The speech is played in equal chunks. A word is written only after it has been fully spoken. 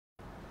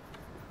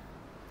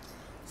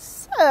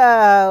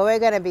So we're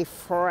going to be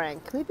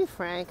frank. Can we be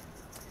frank?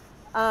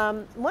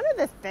 One of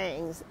the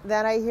things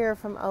that I hear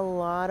from a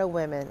lot of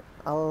women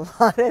a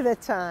lot of the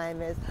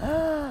time is,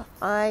 oh,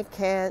 I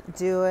can't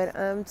do it.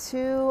 I'm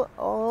too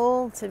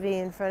old to be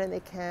in front of the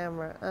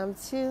camera. I'm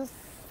too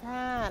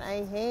fat.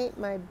 I hate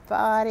my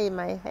body.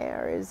 My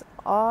hair is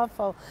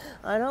awful.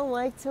 I don't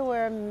like to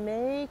wear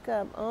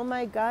makeup. Oh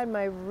my God,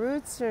 my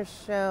roots are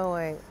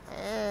showing.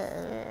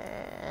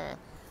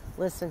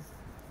 Listen,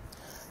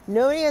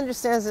 nobody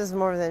understands this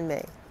more than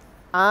me.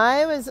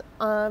 I was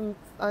on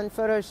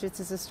photo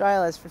shoots as a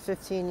stylist for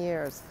 15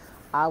 years.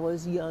 I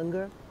was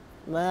younger.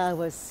 I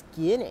was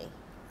skinny.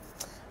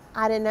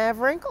 I didn't have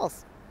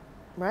wrinkles,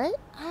 right?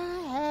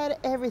 I had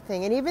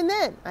everything. And even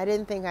then, I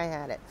didn't think I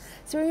had it.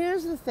 So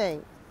here's the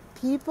thing.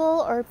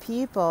 People are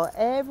people.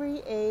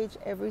 Every age,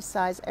 every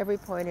size, every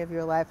point of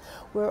your life,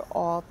 we're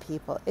all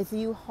people. If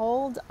you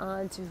hold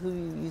on to who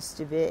you used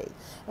to be,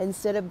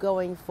 instead of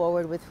going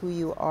forward with who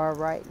you are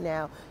right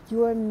now,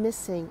 you are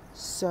missing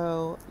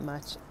so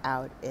much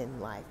out in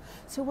life.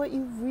 So what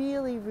you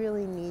really,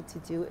 really need to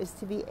do is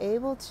to be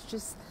able to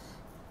just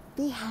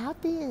be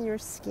happy in your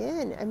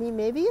skin. I mean,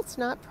 maybe it's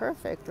not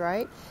perfect,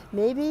 right?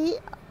 Maybe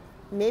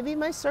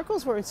my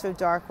circles weren't so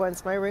dark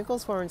once, my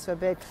wrinkles weren't so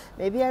big.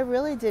 Maybe I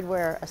really did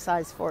wear a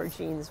size 4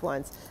 jeans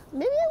once.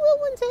 Maybe I will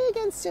one day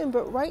again soon,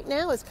 but right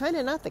now it's kind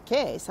of not the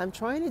case. I'm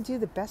trying to do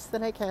the best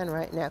that I can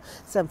right now.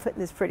 So I'm putting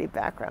this pretty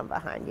background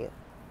behind you,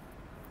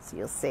 so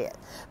you'll see it.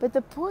 But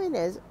the point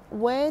is,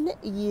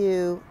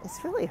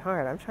 it's really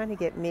hard. I'm trying to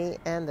get me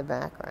and the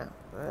background.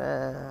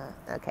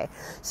 Okay.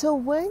 So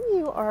when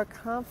you are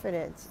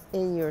confident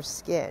in your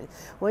skin,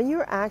 when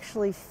you're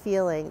actually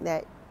feeling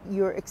that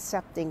you're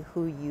accepting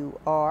who you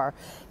are,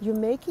 you're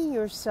making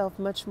yourself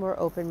much more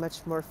open,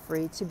 much more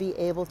free to be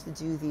able to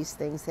do these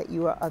things that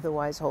you are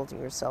otherwise holding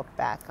yourself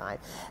back on.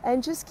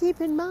 And just keep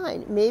in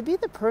mind, maybe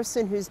the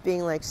person who's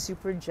being like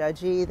super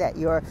judgy that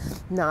you're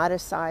not a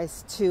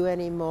size 2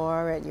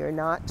 anymore and you're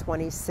not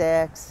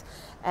 26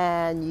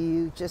 and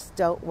you just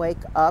don't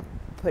wake up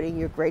putting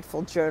your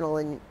grateful journal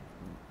in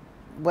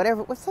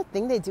what's that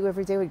thing they do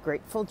every day with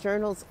grateful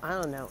journals? I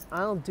don't know.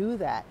 I don't do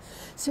that.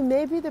 So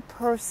maybe the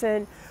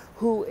person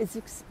who is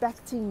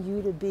expecting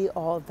you to be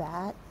all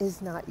that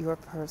is not your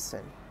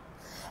person.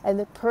 And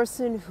the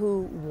person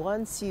who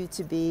wants you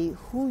to be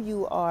who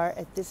you are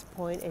at this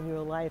point in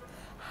your life,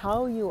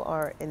 how you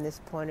are in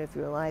this point of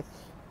your life,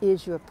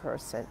 is your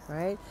person,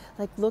 right?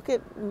 Like look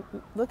at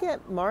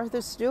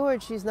Martha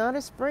Stewart. She's not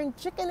a spring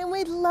chicken and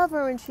we love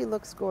her and she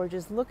looks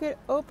gorgeous. Look at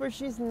Oprah.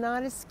 She's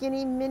not a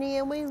skinny mini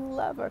and we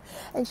love her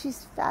and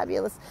she's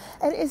fabulous.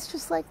 And it's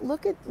just like,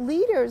 look at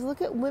leaders,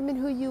 look at women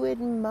who you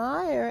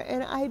admire,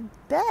 and I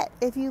bet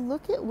if you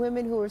look at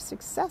women who are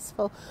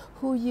successful,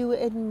 who you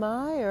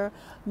admire,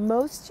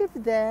 most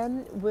of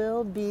them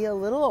will be a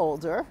little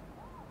older,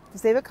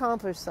 because they've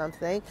accomplished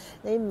something.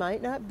 They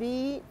might not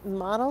be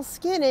model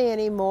skinny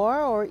anymore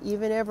or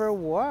even ever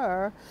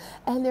were,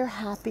 and they're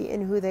happy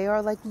in who they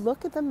are. Like,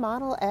 look at the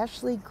model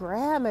Ashley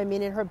Graham,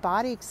 in her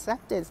body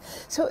acceptance.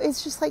 So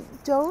it's just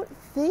like, don't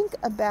think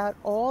about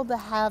all the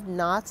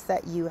have-nots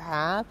that you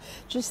have.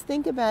 Just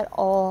think about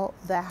all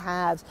the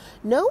haves.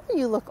 Know when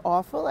you look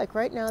awful. Like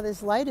right now,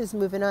 this light is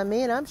moving on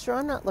me, and I'm sure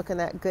I'm not looking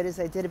that good as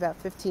I did about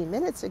 15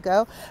 minutes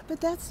ago, but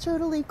that's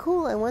totally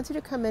cool. I wanted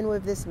to come in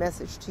with this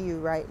message to you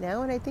right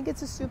now, and I think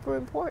it's a super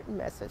important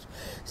message.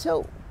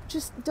 So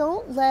just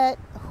don't let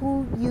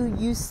who you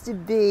used to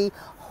be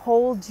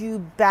hold you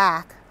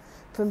back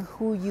from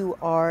who you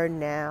are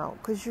now,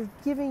 because you're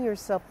giving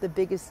yourself the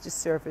biggest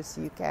disservice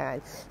you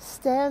can.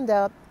 Stand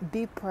up,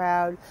 be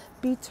proud,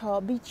 be tall,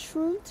 be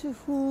true to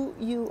who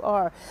you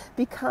are.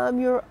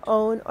 Become your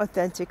own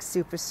authentic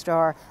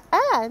superstar.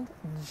 And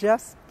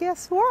just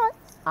guess what?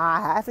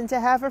 I happen to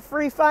have a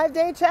free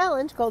 5-day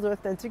challenge called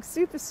Authentic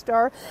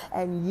Superstar,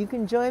 and you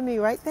can join me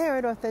right there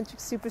at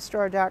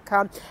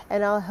AuthenticSuperstar.com,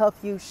 and I'll help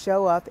you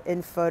show up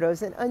in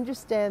photos and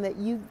understand that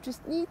you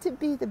just need to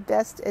be the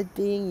best at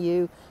being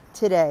you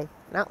today.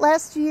 Not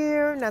last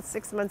year, not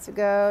 6 months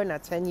ago,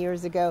 not 10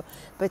 years ago,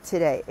 but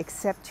today.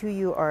 Accept who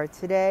you are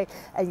today,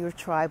 and your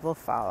tribe will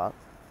follow.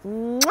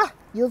 Mwah!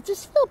 You'll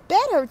just feel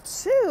better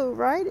too,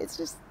 right? It's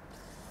just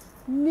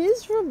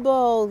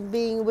miserable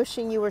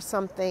wishing you were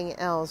something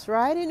else,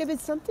 right? And if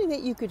it's something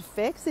that you could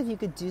fix, if you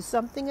could do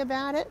something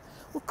about it,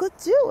 well, go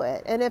do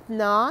it. And if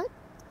not,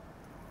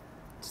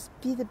 just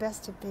be the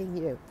best at being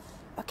you.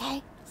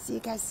 Okay? See you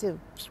guys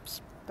soon.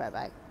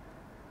 Bye-bye.